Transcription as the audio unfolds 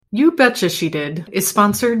You Betcha She Did is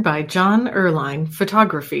sponsored by John Erline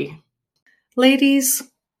Photography. Ladies,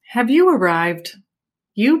 have you arrived?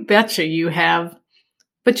 You betcha you have.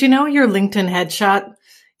 But you know your LinkedIn headshot?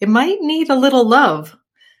 It might need a little love.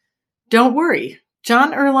 Don't worry,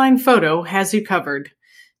 John Erline Photo has you covered.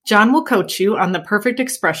 John will coach you on the perfect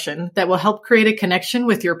expression that will help create a connection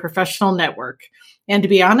with your professional network. And to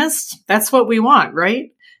be honest, that's what we want,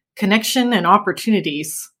 right? Connection and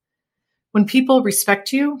opportunities. When people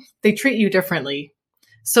respect you, they treat you differently.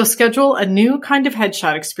 So schedule a new kind of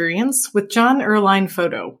headshot experience with John Erline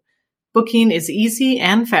Photo. Booking is easy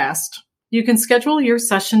and fast. You can schedule your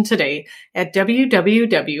session today at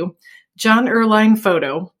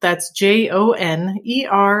www.johnerlinephoto, that's JONERLIEN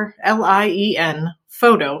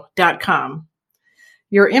photo.com.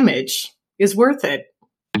 Your image is worth it.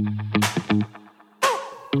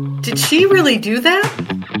 Did she really do that?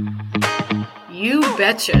 You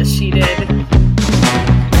betcha she did.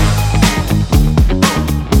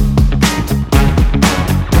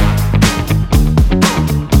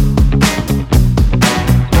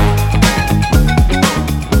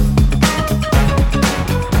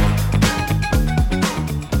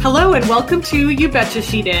 Hello and welcome to You Betcha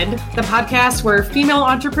She Did, the podcast where female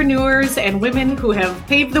entrepreneurs and women who have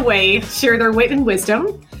paved the way share their wit and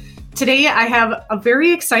wisdom. Today, I have a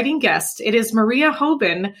very exciting guest. It is Maria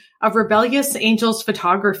Hoban of Rebellious Angels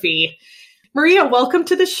Photography. Maria, welcome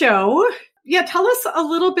to the show. Yeah, tell us a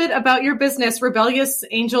little bit about your business, Rebellious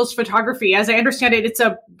Angels Photography. As I understand it, it's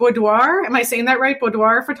a boudoir. Am I saying that right?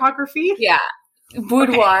 Boudoir photography? Yeah.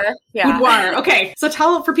 Boudoir. Okay. Yeah. Boudoir. Okay. So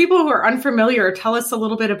for people who are unfamiliar, tell us a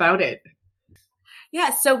little bit about it.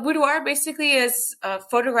 Yeah, so boudoir basically is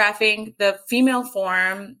photographing the female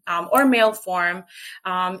form or male form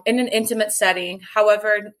in an intimate setting.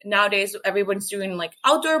 However, nowadays everyone's doing like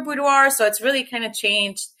outdoor boudoir, so it's really kind of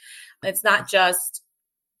changed. It's not just,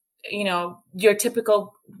 your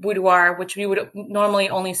typical boudoir, which we would normally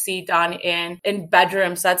only see done in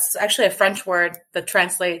bedrooms. That's actually a French word that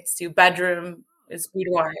translates to bedroom is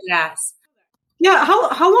boudoir. Yes. Yeah, how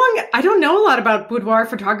long? I don't know a lot about boudoir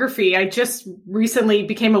photography. I just recently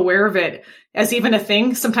became aware of it as even a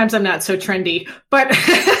thing. Sometimes I'm not so trendy, but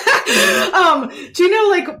do you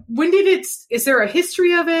know, when did is there a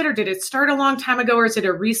history of it, or did it start a long time ago, or is it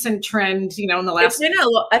a recent trend, in the last?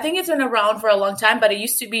 I think it's been around for a long time, but it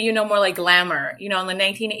used to be, more like glamour, in the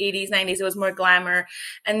 1980s, 90s, it was more glamour.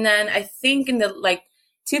 And then I think in the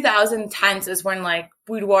 2010s is when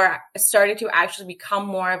boudoir started to actually become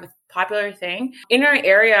more of a popular thing. In our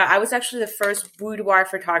area, I was actually the first boudoir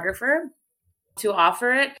photographer to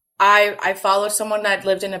offer it. I followed someone that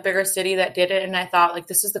lived in a bigger city that did it, and I thought,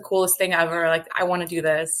 this is the coolest thing ever. I want to do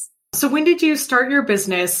this. So when did you start your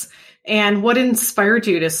business, and what inspired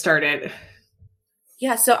you to start it?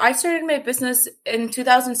 Yeah, so I started my business in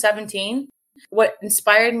 2017. What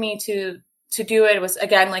inspired me to do it was,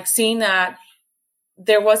 again, seeing that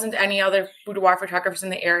there wasn't any other boudoir photographers in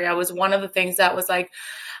the area. It was one of the things that was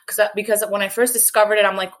because when I first discovered it,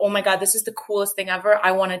 I'm like, oh my God, this is the coolest thing ever.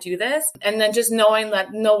 I want to do this. And then just knowing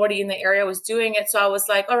that nobody in the area was doing it. So I was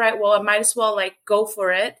like, all right, well, I might as well go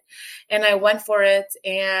for it. And I went for it.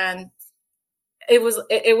 And it was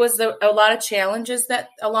a lot of challenges that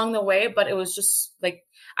along the way, but it was just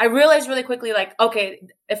I realized really quickly, okay,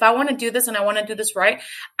 if I want to do this and I want to do this right,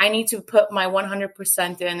 I need to put my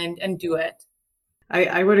 100% in and do it.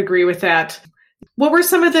 I would agree with that. What were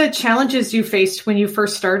some of the challenges you faced when you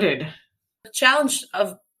first started? The challenge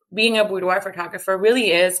of being a boudoir photographer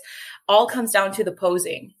really all comes down to the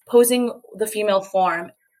posing the female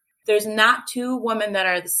form. There's not two women that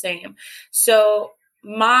are the same. So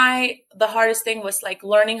the hardest thing was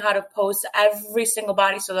learning how to pose every single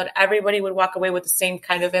body so that everybody would walk away with the same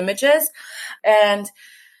kind of images. And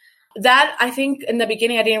that, I think in the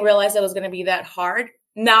beginning, I didn't realize it was going to be that hard.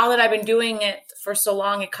 Now that I've been doing it for so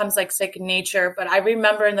long, it comes second nature. But I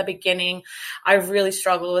remember in the beginning, I really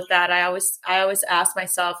struggled with that. I always ask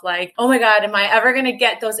myself, oh my God, am I ever going to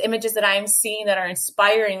get those images that I'm seeing that are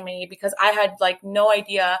inspiring me? Because I had no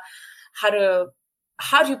idea how to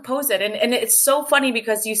pose it. And it's so funny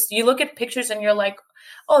because you look at pictures and you're like,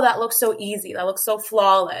 oh, that looks so easy. That looks so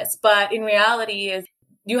flawless. But in reality,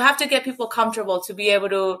 you have to get people comfortable for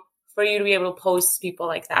you to be able to pose people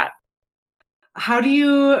like that. How do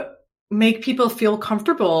you make people feel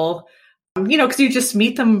comfortable? Because you just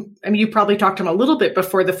meet them. I mean, you probably talked to them a little bit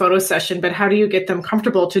before the photo session, but how do you get them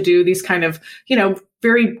comfortable to do these kind of,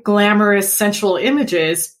 very glamorous, sensual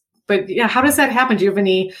images? But yeah, how does that happen? Do you have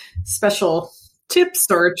any special tips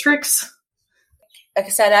or tricks? Like I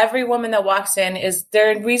said, every woman that walks in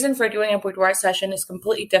their reason for doing a boudoir session is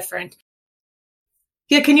completely different.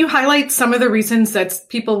 Yeah, can you highlight some of the reasons that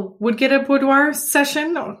people would get a boudoir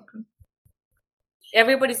session?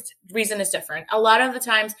 Everybody's reason is different. A lot of the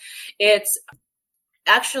times it's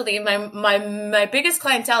actually my biggest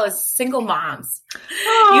clientele is single moms.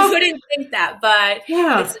 You wouldn't think that, but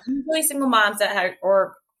it's usually single moms that have,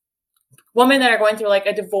 or women that are going through like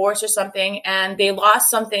a divorce or something, and they lost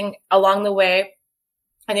something along the way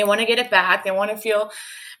and they want to get it back. They want to feel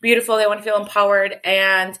beautiful. They want to feel empowered.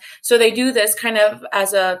 And so they do this kind of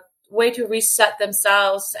as a way to reset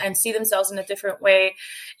themselves and see themselves in a different way.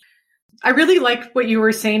 I really like what you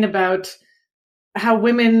were saying about how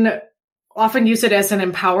women often use it as an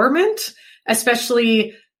empowerment,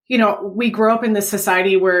 especially, we grow up in this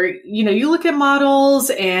society where, you look at models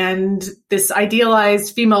and this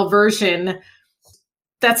idealized female version.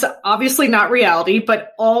 That's obviously not reality,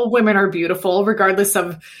 but all women are beautiful, regardless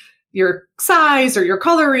of your size or your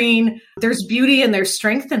coloring. There's beauty and there's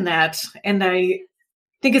strength in that. And I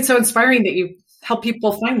think it's so inspiring that you help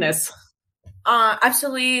people find this.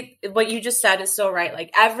 Absolutely. What you just said is so right.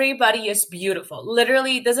 Like, everybody is beautiful.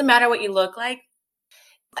 Literally, it doesn't matter what you look like.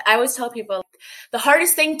 I always tell people the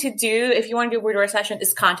hardest thing to do if you want to do a boudoir session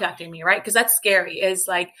is contacting me, right? Because that's scary, is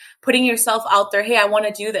like putting yourself out there. Hey, I want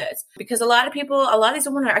to do this. Because a lot of these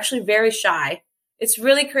women are actually very shy. It's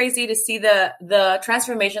really crazy to see the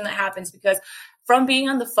transformation that happens, because from being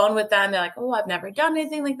on the phone with them, they're like, oh, I've never done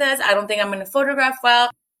anything like this. I don't think I'm going to photograph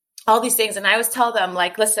well. All these things. And I always tell them,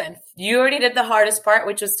 like, listen, you already did the hardest part,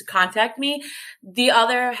 which was to contact me. The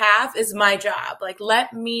other half is my job. Like,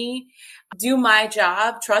 let me do my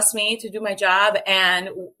job. Trust me to do my job. And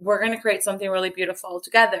we're going to create something really beautiful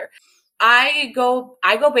together. I go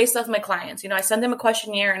based off my clients. I send them a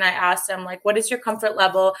questionnaire and I ask them, like, what is your comfort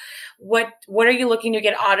level? What are you looking to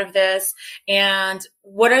get out of this? And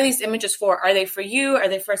what are these images for? Are they for you? Are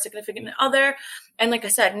they for a significant other? And like I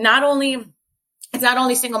said, it's not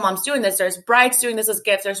only single moms doing this. There's brides doing this as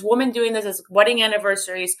gifts. There's women doing this as wedding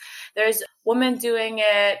anniversaries. There's women doing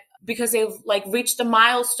it because they've like reached a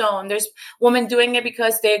milestone. There's women doing it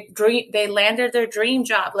because they landed their dream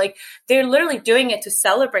job. Like, they're literally doing it to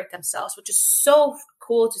celebrate themselves, which is so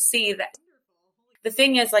cool to see. That the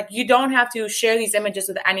thing is, like, you don't have to share these images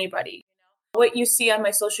with anybody. What you see on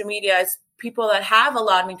my social media is people that have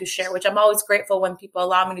allowed me to share, which I'm always grateful when people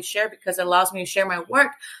allow me to share, because it allows me to share my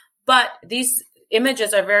work. But these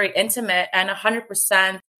images are very intimate, and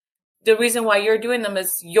 100% the reason why you're doing them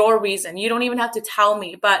is your reason. You don't even have to tell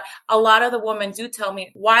me, but a lot of the women do tell me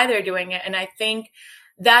why they're doing it. And I think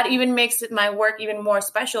that even makes my work even more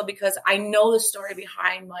special, because I know the story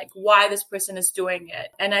behind like why this person is doing it.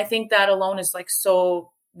 And I think that alone is like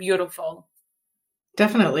so beautiful.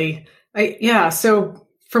 Definitely. So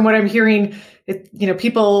from what I'm hearing,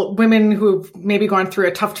 women who've maybe gone through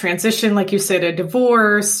a tough transition, like you said, a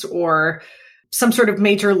divorce or some sort of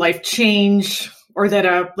major life change, or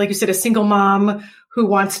that like you said, a single mom who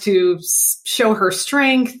wants to show her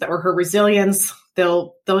strength or her resilience,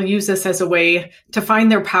 they'll use this as a way to find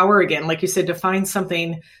their power again, like you said, to find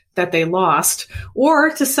something that they lost, or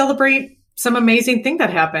to celebrate some amazing thing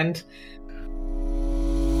that happened.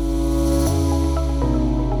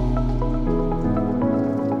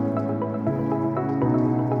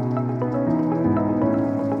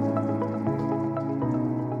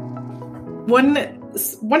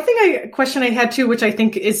 Question I had too, which I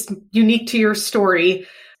think is unique to your story,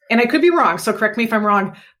 and I could be wrong, so correct me if I'm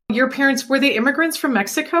wrong. Your parents, were they immigrants from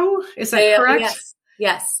Mexico? Is that correct?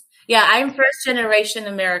 Yes. Yeah, I'm first generation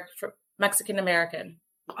Mexican American.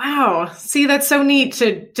 Wow. See, that's so neat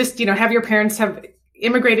to just, have your parents have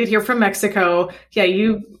immigrated here from Mexico. Yeah,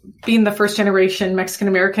 you being the first generation Mexican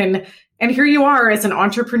American, and here you are as an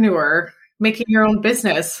entrepreneur, making your own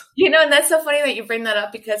business. And that's so funny that you bring that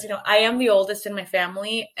up, because, I am the oldest in my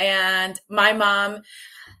family, and my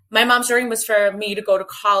mom's dream was for me to go to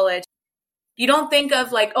college. You don't think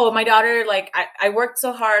of like, oh, my daughter, like I worked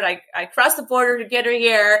so hard. I crossed the border to get her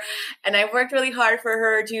here, and I worked really hard for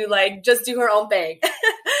her to like just do her own thing.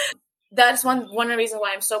 That's one of the reasons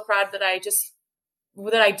why I'm so proud that I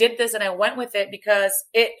did this and I went with it, because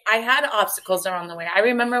I had obstacles along the way. I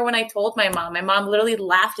remember when I told my mom literally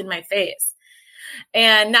laughed in my face,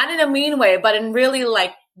 and not in a mean way, but in really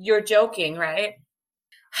like, you're joking, right?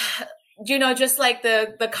 Just like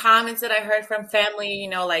the comments that I heard from family,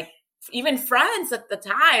 like even friends at the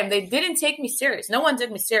time, they didn't take me serious. No one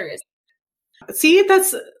took me serious. See,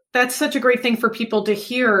 that's such a great thing for people to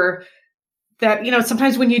hear, that,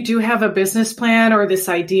 sometimes when you do have a business plan or this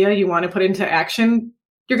idea you want to put into action,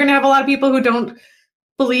 you're going to have a lot of people who don't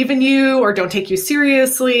believe in you or don't take you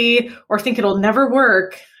seriously or think it'll never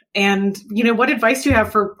work. And, what advice do you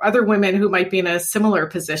have for other women who might be in a similar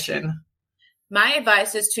position? My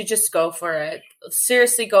advice is to just go for it.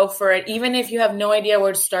 Seriously, go for it. Even if you have no idea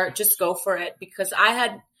where to start, just go for it. Because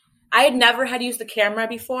I had never had used the camera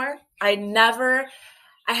before. I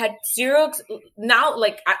had zero. Now,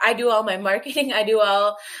 like I do all my marketing. I do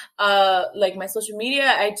all like my social media.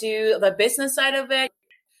 I do the business side of it.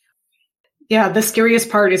 Yeah, the scariest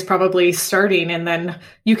part is probably starting, and then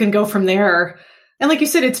you can go from there. And like you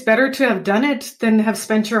said, it's better to have done it than have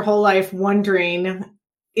spent your whole life wondering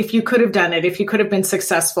if you could have done it, if you could have been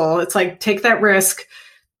successful. It's like, take that risk,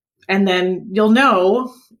 and then you'll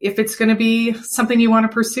know if it's going to be something you want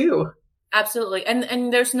to pursue. Absolutely.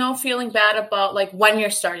 And there's no feeling bad about like when you're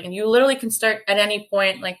starting. You literally can start at any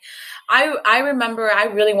point. Like I remember I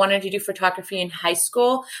really wanted to do photography in high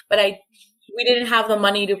school, but we didn't have the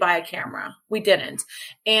money to buy a camera. We didn't.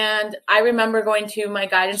 And I remember going to my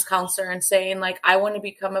guidance counselor and saying like, I want to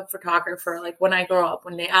become a photographer. Like when I grow up,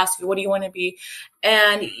 when they ask you, what do you want to be?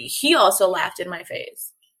 And he also laughed in my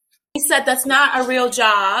face. He said, that's not a real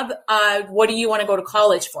job. What do you want to go to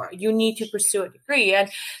college for? You need to pursue a degree. And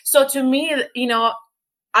so to me, you know,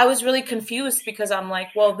 I was really confused because I'm like,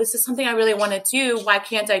 well, this is something I really want to do. Why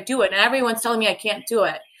can't I do it? And everyone's telling me I can't do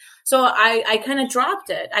it. So I kind of dropped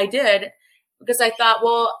it. I did because I thought,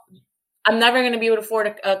 well, I'm never going to be able to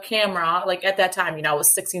afford a camera. Like at that time, you know, I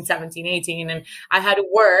was 16, 17, 18, and I had to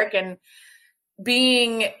work. And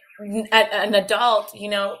being an adult, you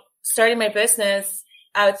know, starting my business,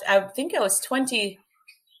 I think I was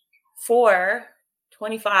 24,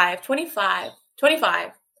 25.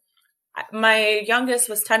 My youngest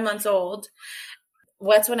was 10 months old.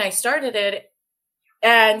 That's when I started it.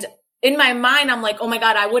 And in my mind, I'm like, oh my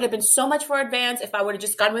God, I would have been so much more advanced if I would have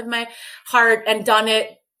just gone with my heart and done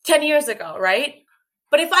it 10 years ago, right?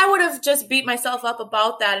 But if I would have just beat myself up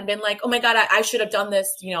about that and been like, oh my God, I should have done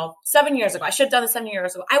this, you know, 7 years ago. I should have done this 7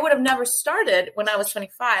 years ago. I would have never started when I was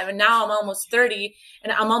 25. And now I'm almost 30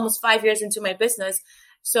 and I'm almost 5 years into my business.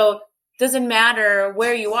 So it doesn't matter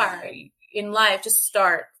where you are in life, just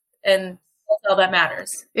start. And that's all that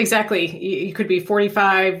matters. Exactly. You could be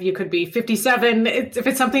 45, you could be 57. If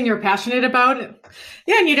it's something you're passionate about.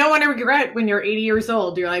 Yeah. And you don't want to regret when you're 80 years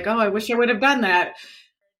old. You're like, oh, I wish I would have done that.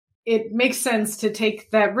 It makes sense to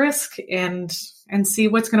take that risk and see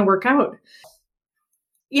what's going to work out.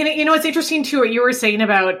 You know, it's interesting too, what you were saying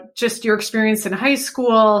about just your experience in high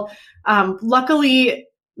school. Luckily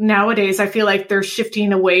nowadays, I feel like they're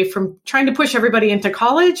shifting away from trying to push everybody into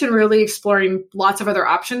college and really exploring lots of other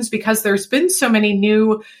options because there's been so many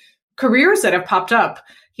new careers that have popped up,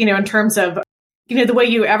 you know, in terms of, you know, the way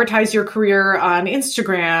you advertise your career on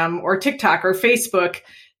Instagram or TikTok or Facebook.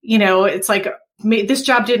 You know, it's like, this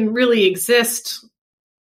job didn't really exist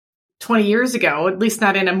 20 years ago, at least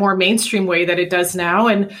not in a more mainstream way that it does now.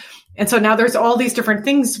 And so now there's all these different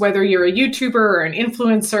things, whether you're a YouTuber or an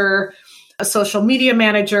influencer, a social media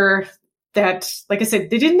manager, that, like I said,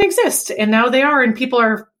 they didn't exist. And now they are, and people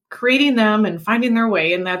are creating them and finding their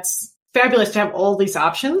way. And that's fabulous to have all these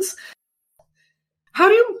options. How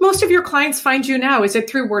do most of your clients find you now? Is it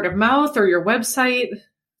through word of mouth or your website?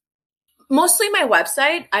 Mostly my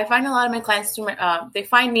website. I find a lot of my clients through they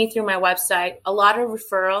find me through my website, a lot of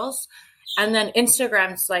referrals. And then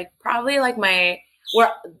Instagram's like probably like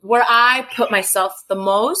where I put myself the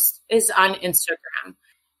most is on Instagram.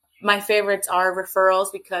 My favorites are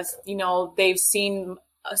referrals because, you know, they've seen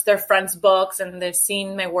their friends' books and they've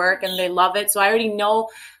seen my work and they love it. So I already know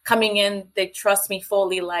coming in, they trust me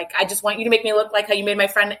fully. Like, I just want you to make me look like how you made my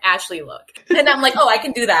friend Ashley look. And I'm like, oh, I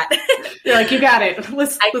can do that. You're like, you got it.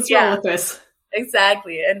 Let's roll with this.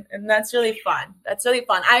 Exactly. And that's really fun. That's really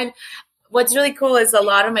fun. What's really cool is a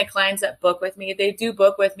lot of my clients that book with me, they do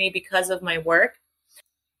book with me because of my work.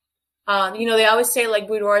 You know, they always say like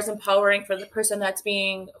boudoir is empowering for the person that's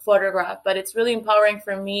being photographed, but it's really empowering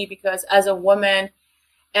for me because as a woman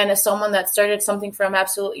and as someone that started something from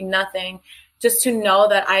absolutely nothing, just to know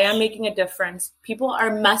that I am making a difference. People are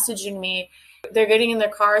messaging me. They're getting in their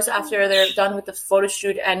cars after they're done with the photo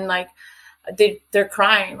shoot and like they're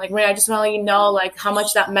crying. Like, man, I just want to let you know like how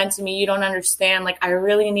much that meant to me. You don't understand. Like, I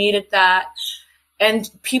really needed that. And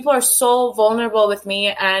people are so vulnerable with me.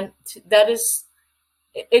 And that is,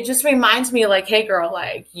 it just reminds me like, hey girl,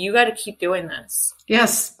 like you got to keep doing this.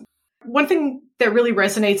 Yes. One thing that really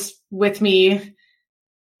resonates with me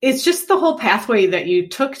is just the whole pathway that you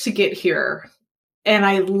took to get here. And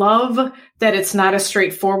I love that it's not a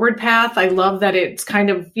straightforward path. I love that it's kind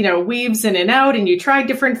of, you know, weaves in and out and you try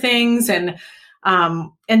different things. And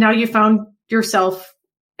now you found yourself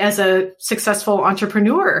as a successful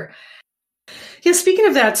entrepreneur. Yeah. Speaking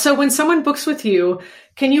of that, so when someone books with you,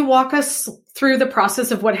 can you walk us through the process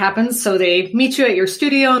of what happens? So they meet you at your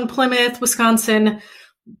studio in Plymouth, Wisconsin.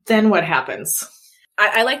 then what happens?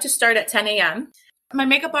 I like to start at 10 a.m. My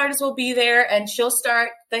makeup artist will be there and she'll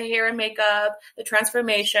start the hair and makeup, the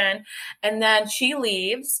transformation, and then she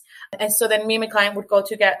leaves. And so then me and my client would go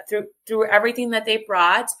to get through everything that they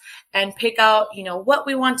brought and pick out, what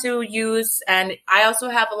we want to use. And I also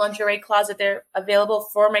have a lingerie closet there available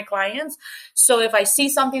for my clients. So if I see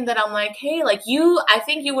something that I'm like, hey, I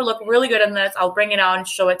think you would look really good in this, I'll bring it out and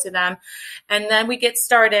show it to them. And then we get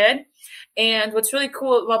started. And what's really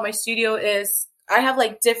cool about my studio is I have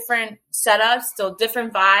different setups, still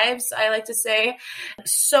different vibes, I like to say.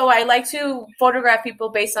 So I like to photograph people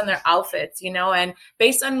based on their outfits, and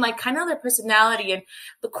based on kind of their personality. And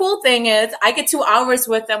the cool thing is I get 2 hours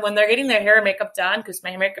with them when they're getting their hair and makeup done, because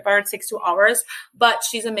my makeup artist takes 2 hours, but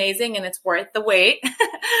she's amazing and it's worth the wait.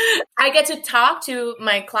 I get to talk to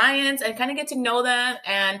my clients and kind of get to know them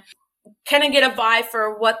and kind of get a vibe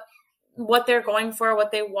for what they're going for,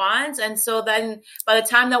 what they want. And so then by the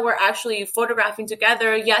time that we're actually photographing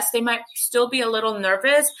together, yes, they might still be a little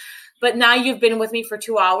nervous, but now you've been with me for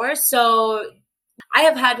 2 hours. So I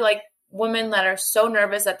have had women that are so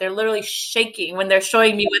nervous that they're literally shaking when they're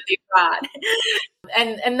showing me what they brought.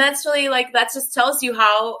 And that's really that just tells you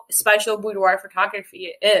how special boudoir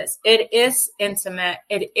photography is. It is intimate.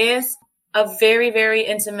 It is a very, very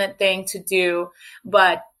intimate thing to do,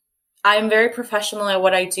 but I'm very professional at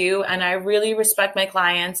what I do, and I really respect my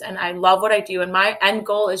clients, and I love what I do. And my end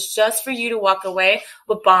goal is just for you to walk away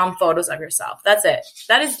with bomb photos of yourself. That's it.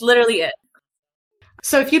 That is literally it.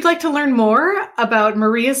 So if you'd like to learn more about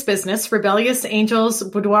Maria's business, Rebellious Angels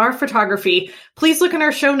Boudoir Photography, please look in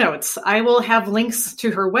our show notes. I will have links to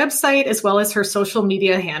her website as well as her social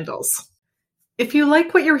media handles. If you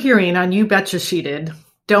like what you're hearing on You Betcha She Did,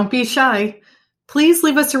 don't be shy. Please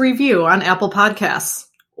leave us a review on Apple Podcasts.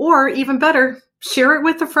 Or even better, share it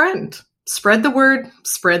with a friend. Spread the word,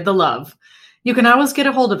 spread the love. You can always get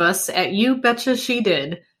a hold of us at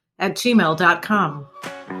youbetchashedid@gmail.com.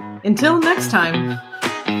 Until next time.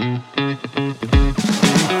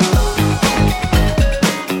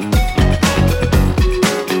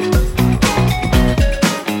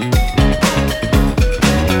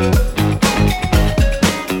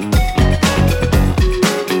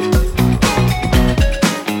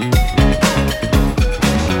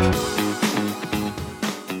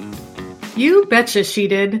 You Betcha She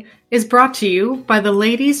Did is brought to you by the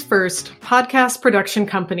Ladies First podcast production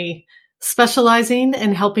company, specializing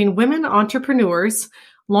in helping women entrepreneurs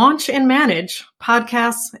launch and manage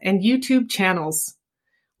podcasts and YouTube channels.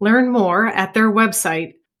 Learn more at their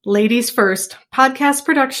website,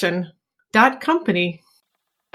 ladiesfirstpodcastproduction.company.